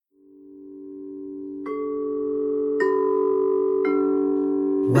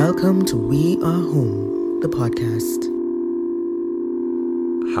Welcome to We Are Home, the podcast.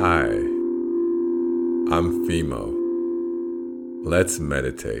 Hi, I'm Fimo. Let's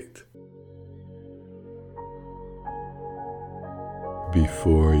meditate.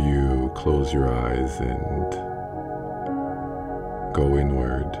 Before you close your eyes and go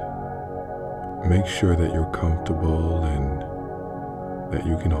inward, make sure that you're comfortable and that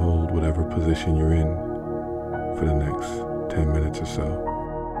you can hold whatever position you're in for the next 10 minutes or so.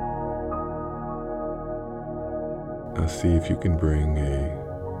 Now see if you can bring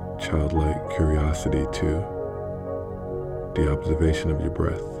a childlike curiosity to the observation of your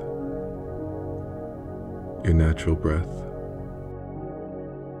breath, your natural breath,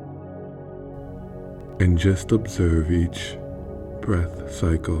 and just observe each breath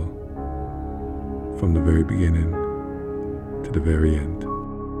cycle from the very beginning to the very end.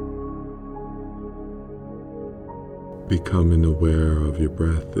 Becoming aware of your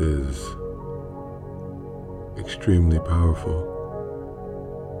breath is extremely powerful.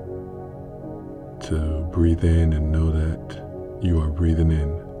 To breathe in and know that you are breathing in.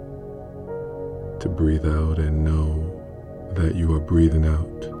 To breathe out and know that you are breathing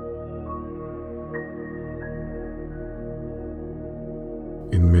out.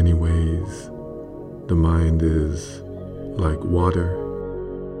 In many ways, the mind is like water.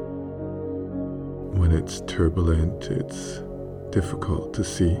 When it's turbulent, it's difficult to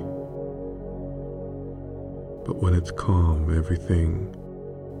see. But when it's calm, everything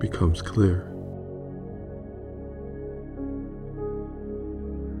becomes clear.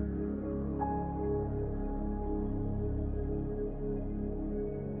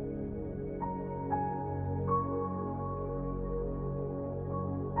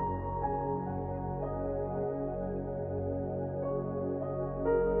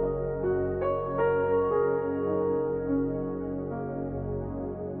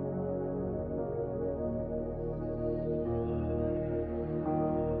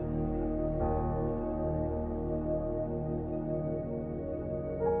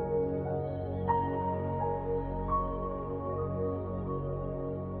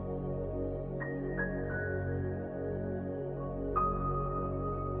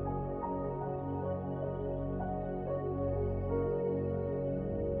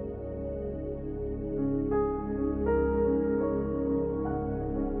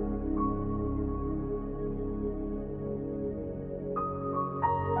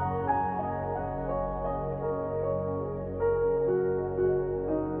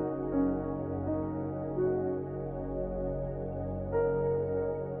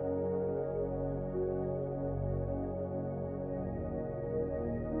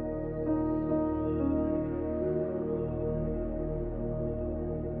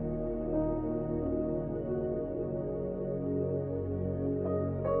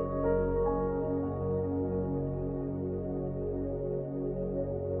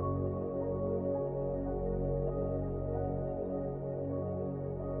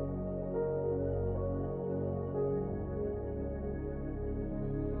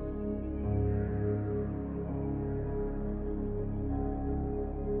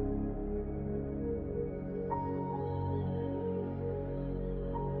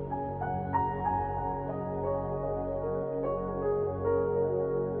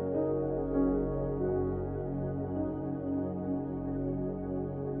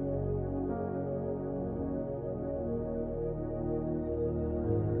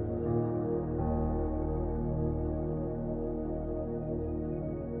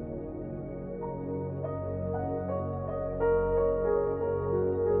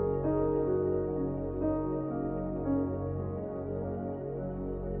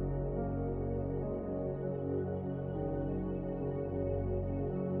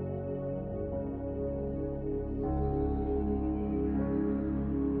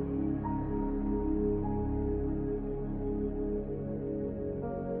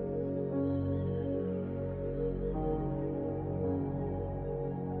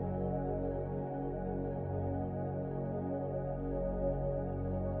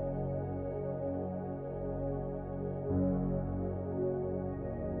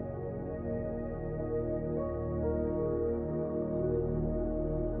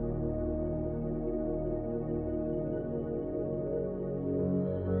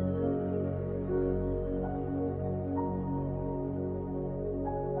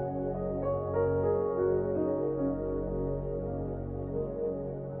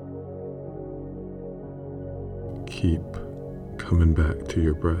 Keep coming back to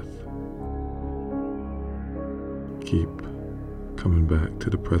your breath. Keep coming back to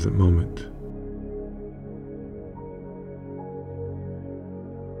the present moment.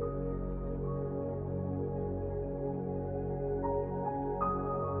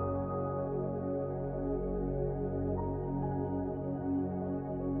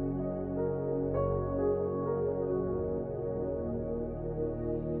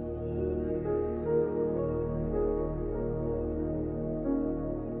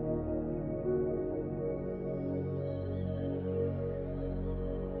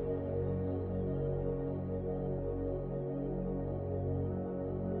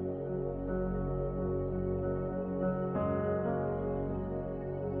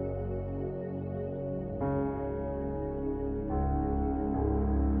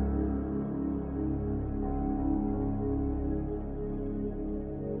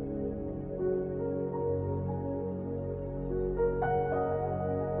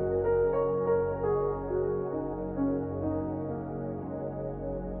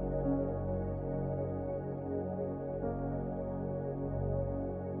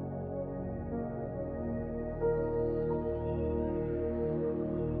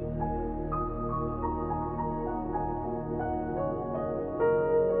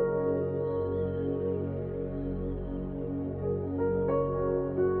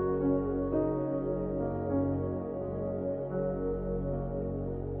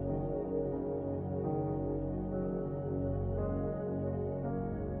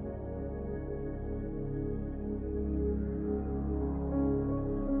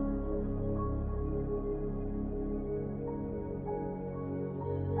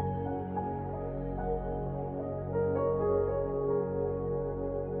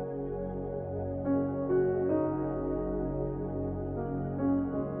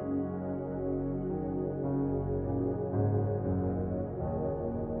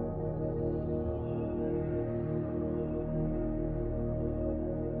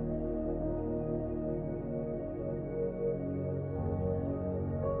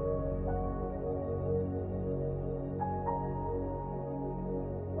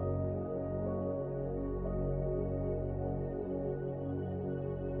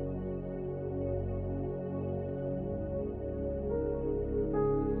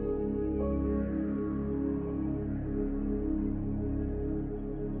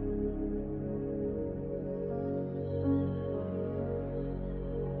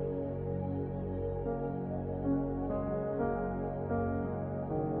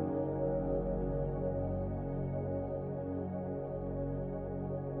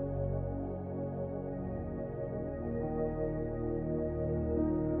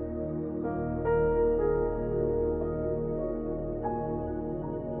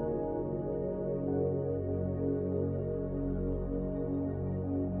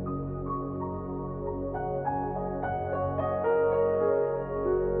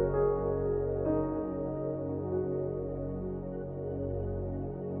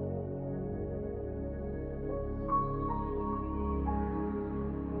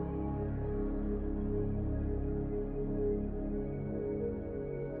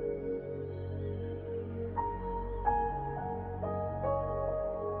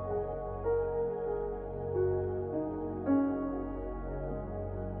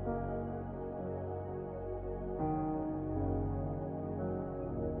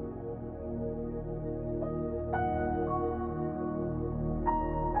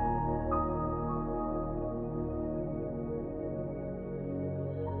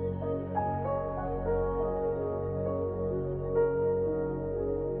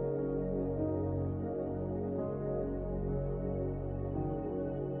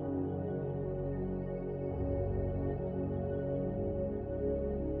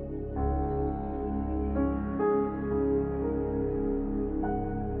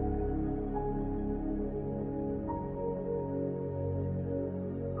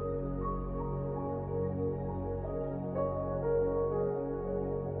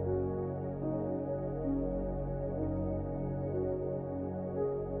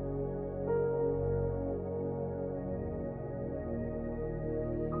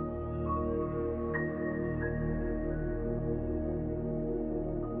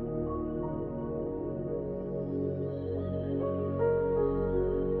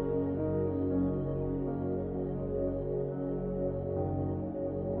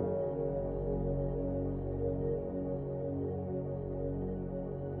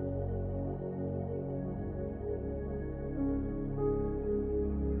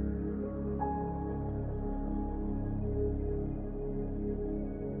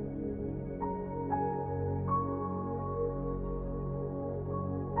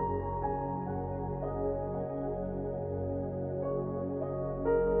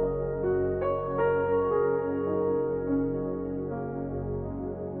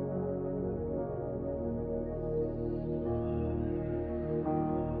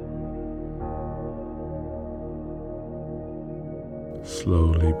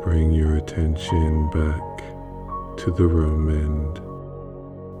 Slowly bring your attention back to the room,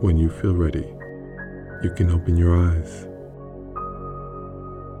 and when you feel ready, you can open your eyes.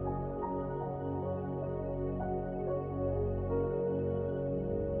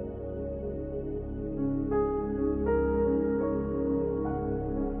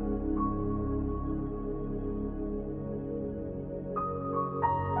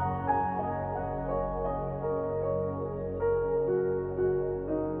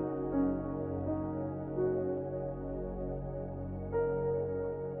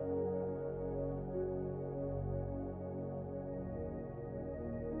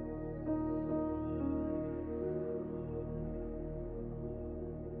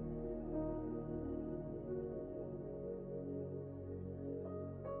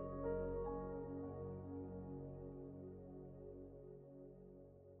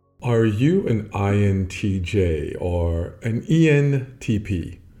 Are you an INTJ or an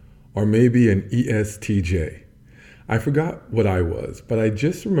ENTP or maybe an ESTJ? I forgot what I was, but I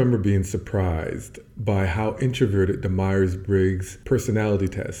just remember being surprised by how introverted the Myers-Briggs personality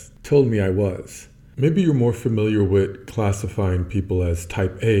test told me I was. Maybe you're more familiar with classifying people as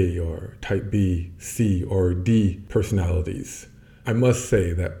type A or type B, C, or D personalities. I must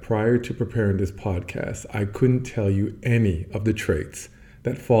say that prior to preparing this podcast, I couldn't tell you any of the traits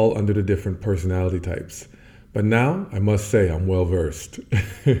that fall under the different personality types. But now, I must say, I'm well versed.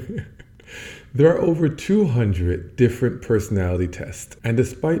 There are over 200 different personality tests, and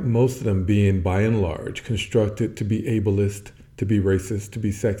despite most of them being by and large constructed to be ableist, to be racist, to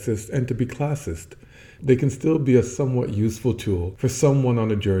be sexist, and to be classist, they can still be a somewhat useful tool for someone on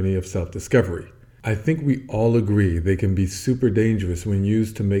a journey of self-discovery. I think we all agree they can be super dangerous when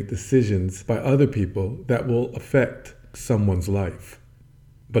used to make decisions by other people that will affect someone's life.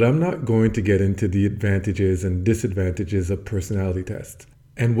 But I'm not going to get into the advantages and disadvantages of personality tests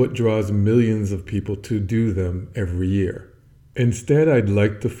and what draws millions of people to do them every year. Instead, I'd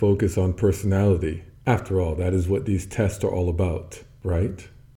like to focus on personality. After all, that is what these tests are all about, right?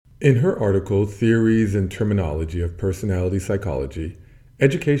 In her article, Theories and Terminology of Personality Psychology,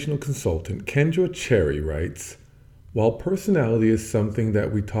 educational consultant Kendra Cherry writes, "While personality is something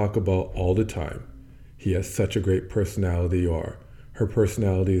that we talk about all the time, he has such a great personality, or her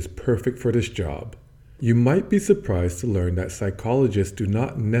personality is perfect for this job, you might be surprised to learn that psychologists do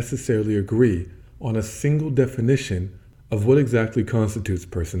not necessarily agree on a single definition of what exactly constitutes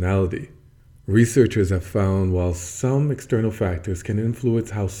personality. Researchers have found while some external factors can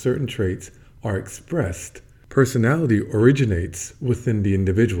influence how certain traits are expressed, personality originates within the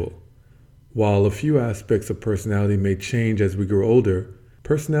individual. While a few aspects of personality may change as we grow older,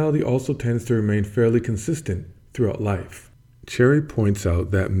 personality also tends to remain fairly consistent throughout life." Cherry points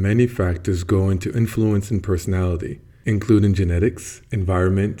out that many factors go into influencing personality, including genetics,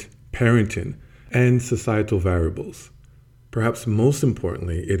 environment, parenting, and societal variables. Perhaps most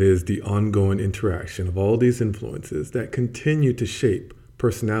importantly, it is the ongoing interaction of all these influences that continue to shape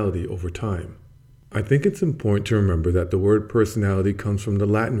personality over time. I think it's important to remember that the word personality comes from the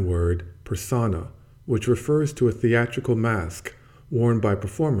Latin word persona, which refers to a theatrical mask worn by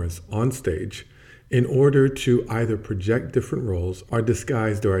performers on stage in order to either project different roles or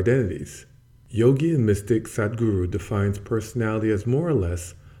disguise their identities. Yogi and mystic Sadhguru defines personality as more or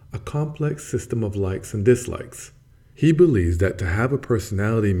less a complex system of likes and dislikes. He believes that to have a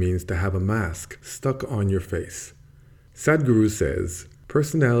personality means to have a mask stuck on your face. Sadhguru says,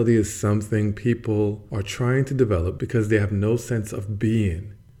 personality is something people are trying to develop because they have no sense of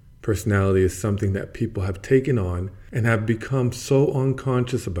being. Personality is something that people have taken on and have become so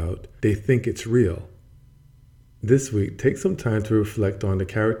unconscious about, they think it's real. This week, take some time to reflect on the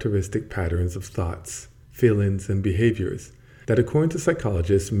characteristic patterns of thoughts, feelings, and behaviors that, according to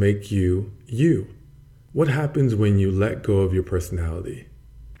psychologists, make you, you. What happens when you let go of your personality?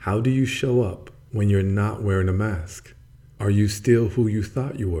 How do you show up when you're not wearing a mask? Are you still who you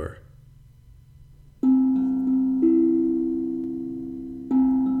thought you were?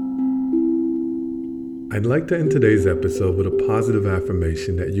 I'd like to end today's episode with a positive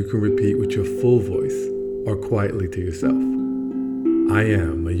affirmation that you can repeat with your full voice or quietly to yourself. I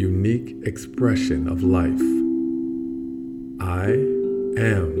am a unique expression of life. I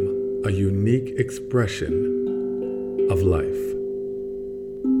am a unique expression of life.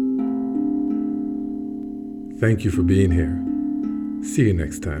 Thank you for being here. See you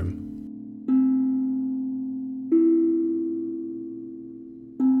next time.